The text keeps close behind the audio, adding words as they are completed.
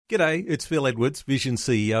G'day, it's Phil Edwards, Vision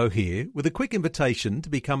CEO here, with a quick invitation to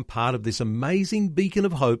become part of this amazing beacon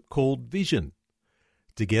of hope called Vision.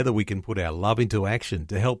 Together we can put our love into action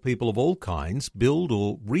to help people of all kinds build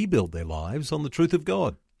or rebuild their lives on the truth of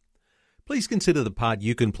God. Please consider the part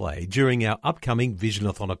you can play during our upcoming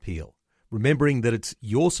Visionathon appeal, remembering that it's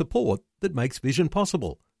your support that makes Vision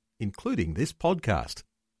possible, including this podcast.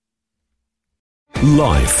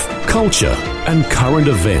 Life, culture, and current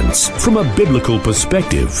events from a biblical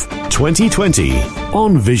perspective. 2020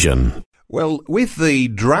 on Vision. Well, with the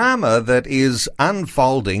drama that is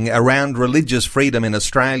unfolding around religious freedom in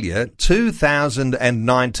Australia,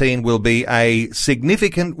 2019 will be a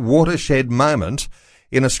significant watershed moment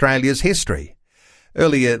in Australia's history.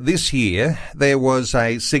 Earlier this year, there was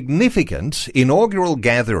a significant inaugural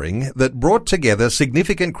gathering that brought together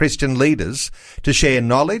significant Christian leaders to share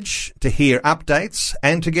knowledge, to hear updates,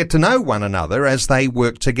 and to get to know one another as they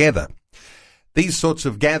work together. These sorts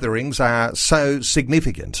of gatherings are so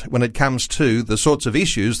significant when it comes to the sorts of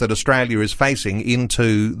issues that Australia is facing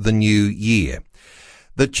into the new year.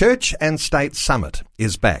 The Church and State Summit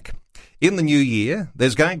is back. In the new year,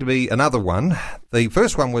 there's going to be another one. The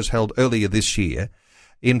first one was held earlier this year.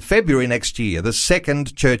 In February next year, the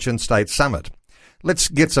second Church and State Summit. Let's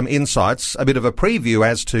get some insights, a bit of a preview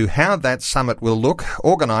as to how that summit will look.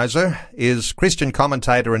 Organiser is Christian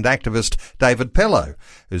commentator and activist David Pellowe,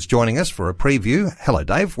 who's joining us for a preview. Hello,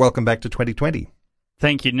 Dave. Welcome back to 2020.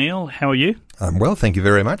 Thank you, Neil. How are you? I'm well, thank you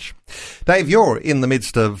very much. Dave, you're in the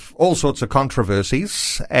midst of all sorts of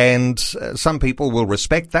controversies, and some people will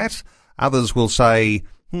respect that. Others will say,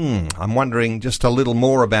 I'm wondering just a little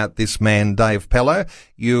more about this man, Dave Pellowe.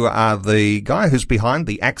 You are the guy who's behind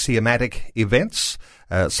the Axiomatic events.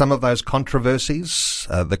 Some of those controversies,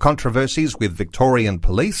 the controversies with Victorian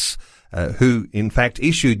police, who in fact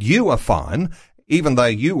issued you a fine, even though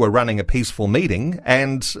you were running a peaceful meeting,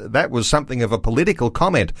 and that was something of a political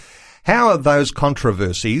comment. How are those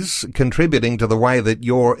controversies contributing to the way that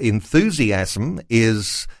your enthusiasm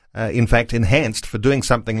is, in fact, enhanced for doing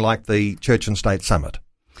something like the Church and State Summit?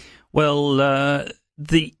 Well,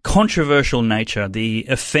 the controversial nature, the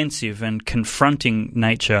offensive and confronting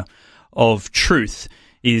nature of truth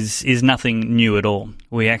is nothing new at all.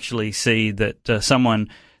 We actually see that someone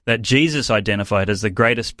that Jesus identified as the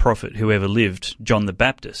greatest prophet who ever lived, John the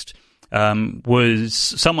Baptist, was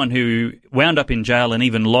someone who wound up in jail and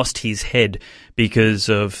even lost his head because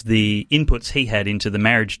of the inputs he had into the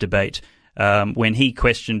marriage debate when he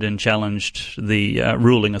questioned and challenged the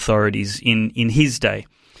ruling authorities in his day.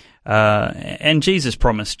 And Jesus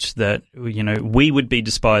promised that, we would be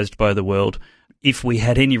despised by the world if we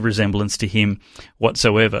had any resemblance to him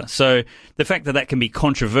whatsoever. So the fact that can be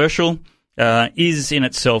controversial is in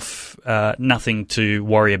itself nothing to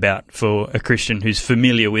worry about for a Christian who's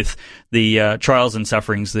familiar with the trials and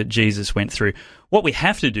sufferings that Jesus went through. What we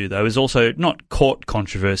have to do, though, is also not court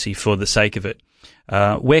controversy for the sake of it.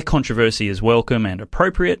 Where controversy is welcome and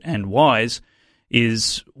appropriate and wise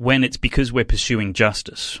is when it's because we're pursuing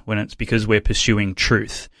justice, when it's because we're pursuing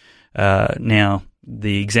truth. Now,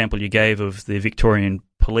 the example you gave of the Victorian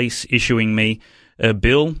police issuing me a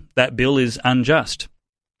bill, that bill is unjust.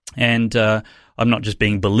 And I'm not just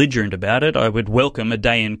being belligerent about it. I would welcome a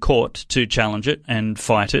day in court to challenge it and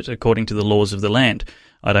fight it according to the laws of the land.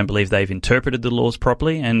 I don't believe they've interpreted the laws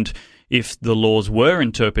properly, and if the laws were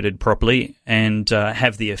interpreted properly and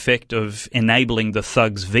have the effect of enabling the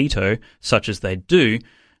thugs' veto, such as they do,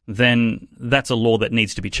 then that's a law that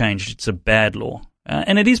needs to be changed. It's a bad law.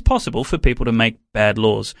 And it is possible for people to make bad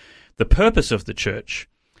laws. The purpose of the church,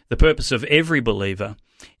 the purpose of every believer,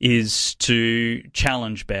 is to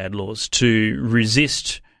challenge bad laws, to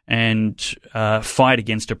resist and fight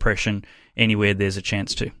against oppression anywhere there's a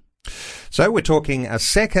chance to. So we're talking a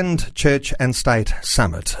second Church and State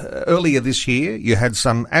Summit. Earlier this year, you had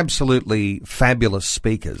some absolutely fabulous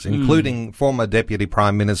speakers, including former Deputy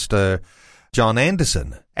Prime Minister John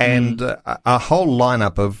Anderson and a whole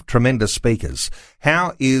lineup of tremendous speakers.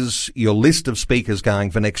 How is your list of speakers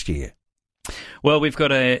going for next year? Well, we've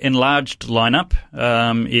got an enlarged lineup.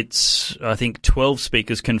 It's, I think, 12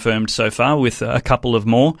 speakers confirmed so far, with a couple of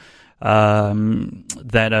more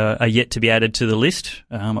that are yet to be added to the list.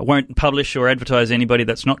 I won't publish or advertise anybody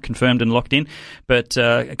that's not confirmed and locked in, but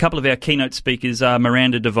a couple of our keynote speakers are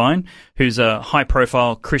Miranda Devine, who's a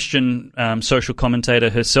high-profile Christian social commentator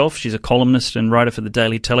herself. She's a columnist and writer for the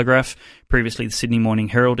Daily Telegraph, previously the Sydney Morning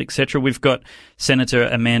Herald, etc. We've got Senator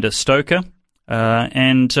Amanda Stoker,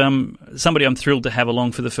 and somebody I'm thrilled to have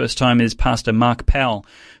along for the first time is Pastor Mark Powell,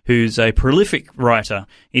 who's a prolific writer.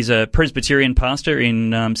 He's a Presbyterian pastor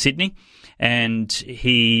in Sydney, and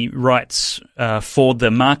he writes for The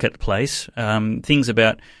Marketplace things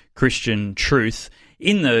about Christian truth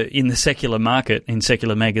in the secular market, in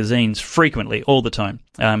secular magazines, frequently, all the time.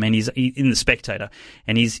 And he's in the Spectator,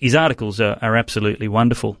 and his articles are absolutely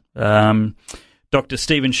wonderful. Dr.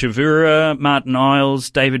 Stephen Shavura, Martin Iles,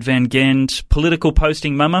 David Van Ghent, political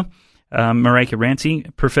posting mama, Mareike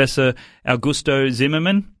Ranci, Professor Augusto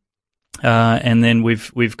Zimmermann, and then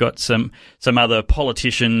we've got some other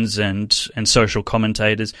politicians and social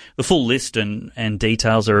commentators. The full list and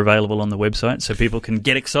details are available on the website, so people can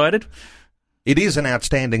get excited. It is an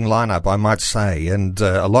outstanding lineup, I might say, and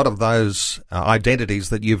a lot of those identities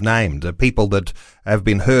that you've named are people that have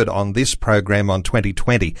been heard on this program on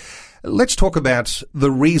 2020. Let's talk about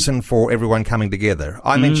the reason for everyone coming together.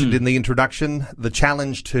 I mentioned in the introduction the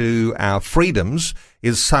challenge to our freedoms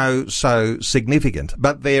is so significant,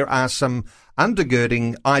 but there are some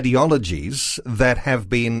undergirding ideologies that have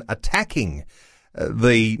been attacking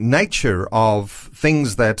the nature of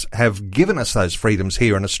things that have given us those freedoms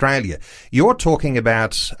here in Australia. You're talking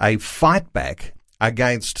about a fight back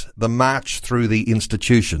against the march through the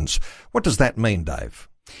institutions. What does that mean, Dave?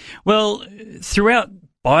 Well, throughout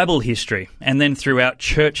Bible history and then throughout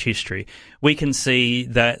church history, we can see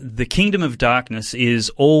that the kingdom of darkness is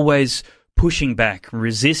always pushing back,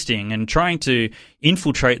 resisting, and trying to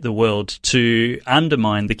infiltrate the world to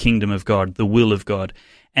undermine the kingdom of God, the will of God.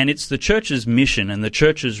 And it's the church's mission and the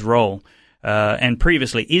church's role, and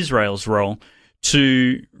previously Israel's role,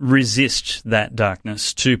 to resist that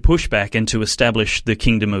darkness, to push back and to establish the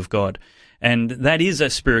kingdom of God. And that is a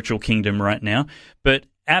spiritual kingdom right now. But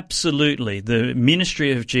absolutely, the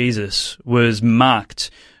ministry of Jesus was marked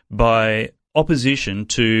by opposition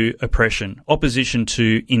to oppression, opposition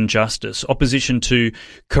to injustice, opposition to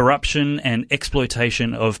corruption and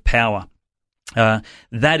exploitation of power.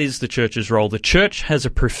 That is the church's role. The church has a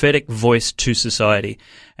prophetic voice to society,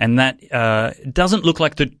 and that doesn't look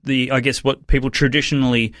like the I guess what people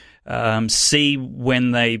traditionally see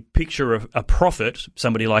when they picture a prophet,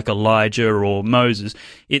 somebody like Elijah or Moses.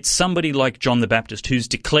 It's somebody like John the Baptist who's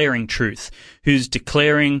declaring truth, who's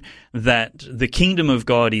declaring that the kingdom of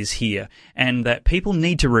God is here and that people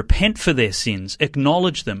need to repent for their sins,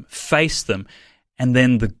 acknowledge them, face them. And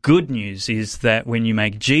then the good news is that when you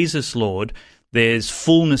make Jesus Lord, there's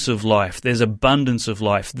fullness of life, there's abundance of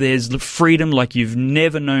life, there's freedom like you've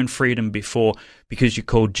never known freedom before because you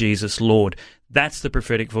called Jesus Lord. That's the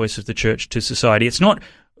prophetic voice of the church to society. It's not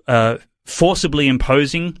forcibly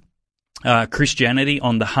imposing Christianity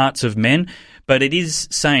on the hearts of men, but it is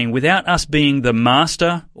saying, without us being the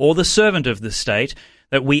master or the servant of the state,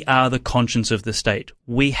 that we are the conscience of the state.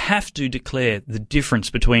 We have to declare the difference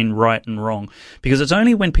between right and wrong, because it's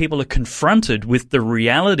only when people are confronted with the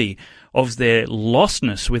reality of their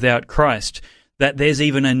lostness without Christ that there's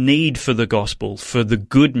even a need for the gospel, for the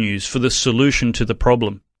good news, for the solution to the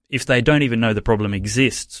problem, if they don't even know the problem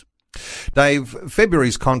exists. Dave,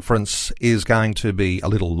 February's conference is going to be a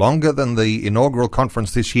little longer than the inaugural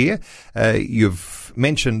conference this year. You've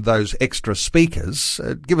mentioned those extra speakers.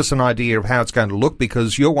 Give us an idea of how it's going to look,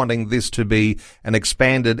 because you're wanting this to be an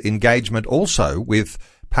expanded engagement also with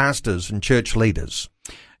pastors and church leaders.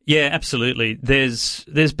 Yeah, absolutely. There's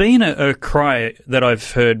been a cry that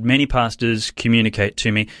I've heard many pastors communicate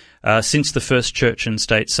to me. Since the first Church and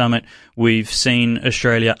State Summit, we've seen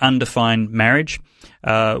Australia undefine marriage.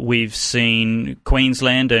 We've seen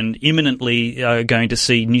Queensland and imminently going to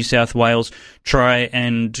see New South Wales try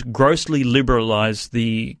and grossly liberalise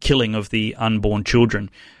the killing of the unborn children.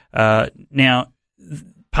 Now,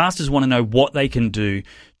 pastors want to know what they can do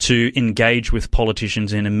to engage with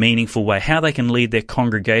politicians in a meaningful way, how they can lead their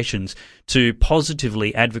congregations to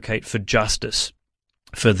positively advocate for justice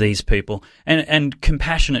for these people. And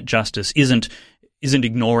compassionate justice isn't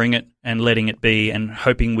ignoring it and letting it be and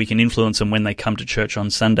hoping we can influence them when they come to church on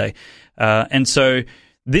Sunday. And so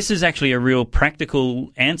this is actually a real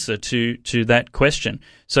practical answer to that question.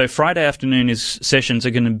 So Friday afternoon sessions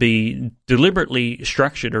are going to be deliberately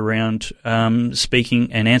structured around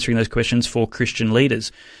speaking and answering those questions for Christian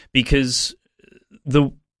leaders, because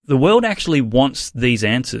the world actually wants these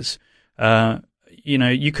answers.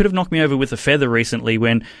 You could have knocked me over with a feather recently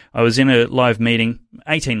when I was in a live meeting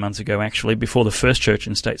 18 months ago, actually, before the first Church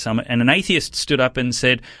and State Summit, and an atheist stood up and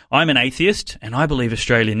said, "I'm an atheist, and I believe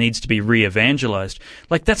Australia needs to be re-evangelized."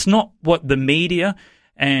 Like, that's not what the media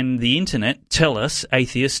and the internet tell us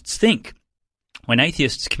atheists think. When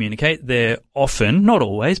atheists communicate, they're often, not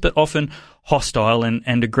always, but often hostile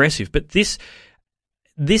and aggressive. But this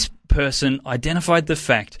person identified the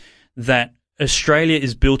fact that Australia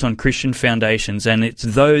is built on Christian foundations, and it's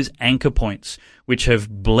those anchor points which have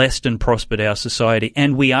blessed and prospered our society.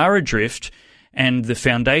 And we are adrift, and the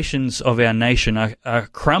foundations of our nation are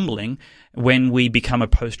crumbling, when we become a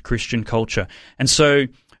post-Christian culture. And so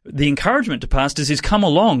the encouragement to pastors is come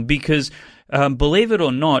along, because believe it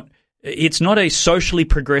or not, it's not a socially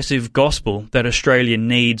progressive gospel that Australia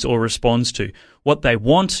needs or responds to. What they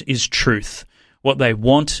want is truth. What they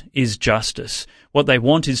want is justice. What they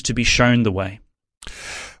want is to be shown the way.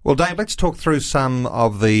 Well, Dave, let's talk through some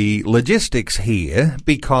of the logistics here,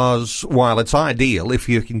 because while it's ideal if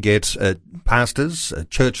you can get pastors,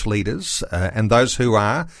 church leaders, and those who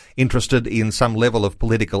are interested in some level of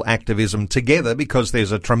political activism together, because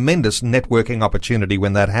there's a tremendous networking opportunity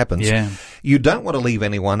when that happens, you don't want to leave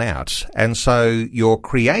anyone out. And so you're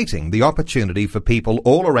creating the opportunity for people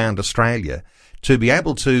all around Australia to be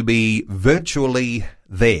able to be virtually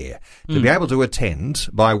there, to be able to attend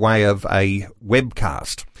by way of a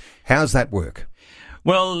webcast. How's that work?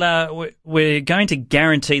 Well, we're going to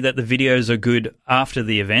guarantee that the videos are good after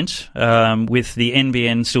the event. With the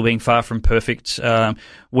NBN still being far from perfect,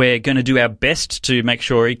 we're going to do our best to make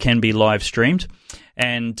sure it can be live streamed.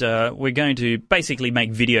 And we're going to basically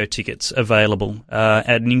make video tickets available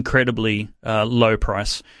at an incredibly low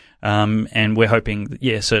price. And we're hoping,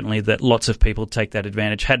 certainly that lots of people take that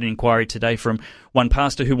advantage. Had an inquiry today from one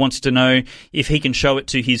pastor who wants to know if he can show it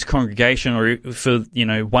to his congregation or for,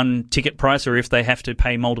 one ticket price, or if they have to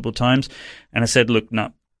pay multiple times. And I said, look,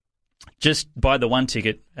 no, just buy the one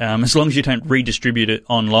ticket. As long as you don't redistribute it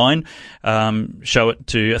online, show it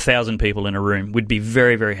to 1,000 people in a room. We'd be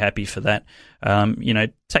very, very happy for that.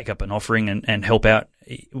 Take up an offering and help out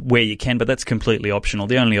where you can, but that's completely optional.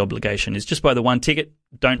 The only obligation is just buy the one ticket,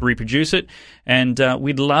 don't reproduce it, and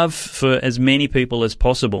we'd love for as many people as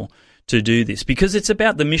possible to do this, because it's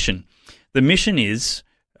about the mission. The mission is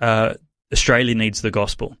Australia needs the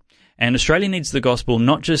gospel. And Australia needs the gospel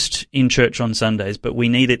not just in church on Sundays, but we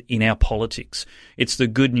need it in our politics. It's the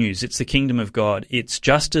good news. It's the kingdom of God. It's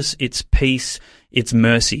justice. It's peace. It's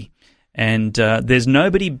mercy. And there's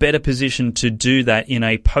nobody better positioned to do that in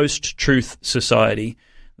a post-truth society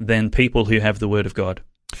than people who have the Word of God.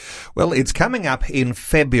 Well, it's coming up in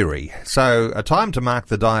February, so a time to mark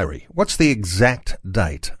the diary. What's the exact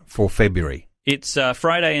date for February? It's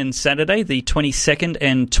Friday and Saturday, the 22nd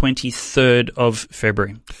and 23rd of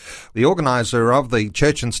February. The organiser of the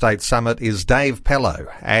Church and State Summit is Dave Pellow,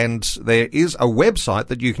 and there is a website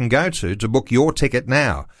that you can go to book your ticket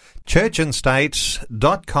now.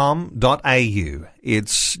 churchandstate.com.au.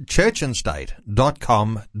 It's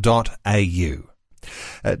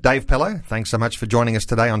churchandstate.com.au. Dave Pellow, thanks so much for joining us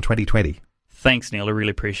today on 2020. Thanks, Neil. I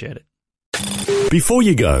really appreciate it. Before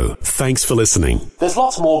you go, thanks for listening. There's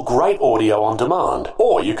lots more great audio on demand,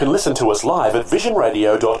 or you can listen to us live at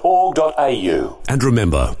visionradio.org.au. And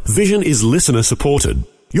remember, Vision is listener supported.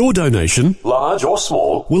 Your donation, large or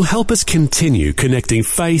small, will help us continue connecting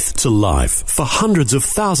faith to life for hundreds of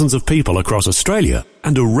thousands of people across Australia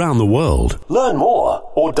and around the world. Learn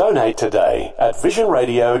more or donate today at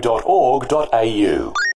visionradio.org.au.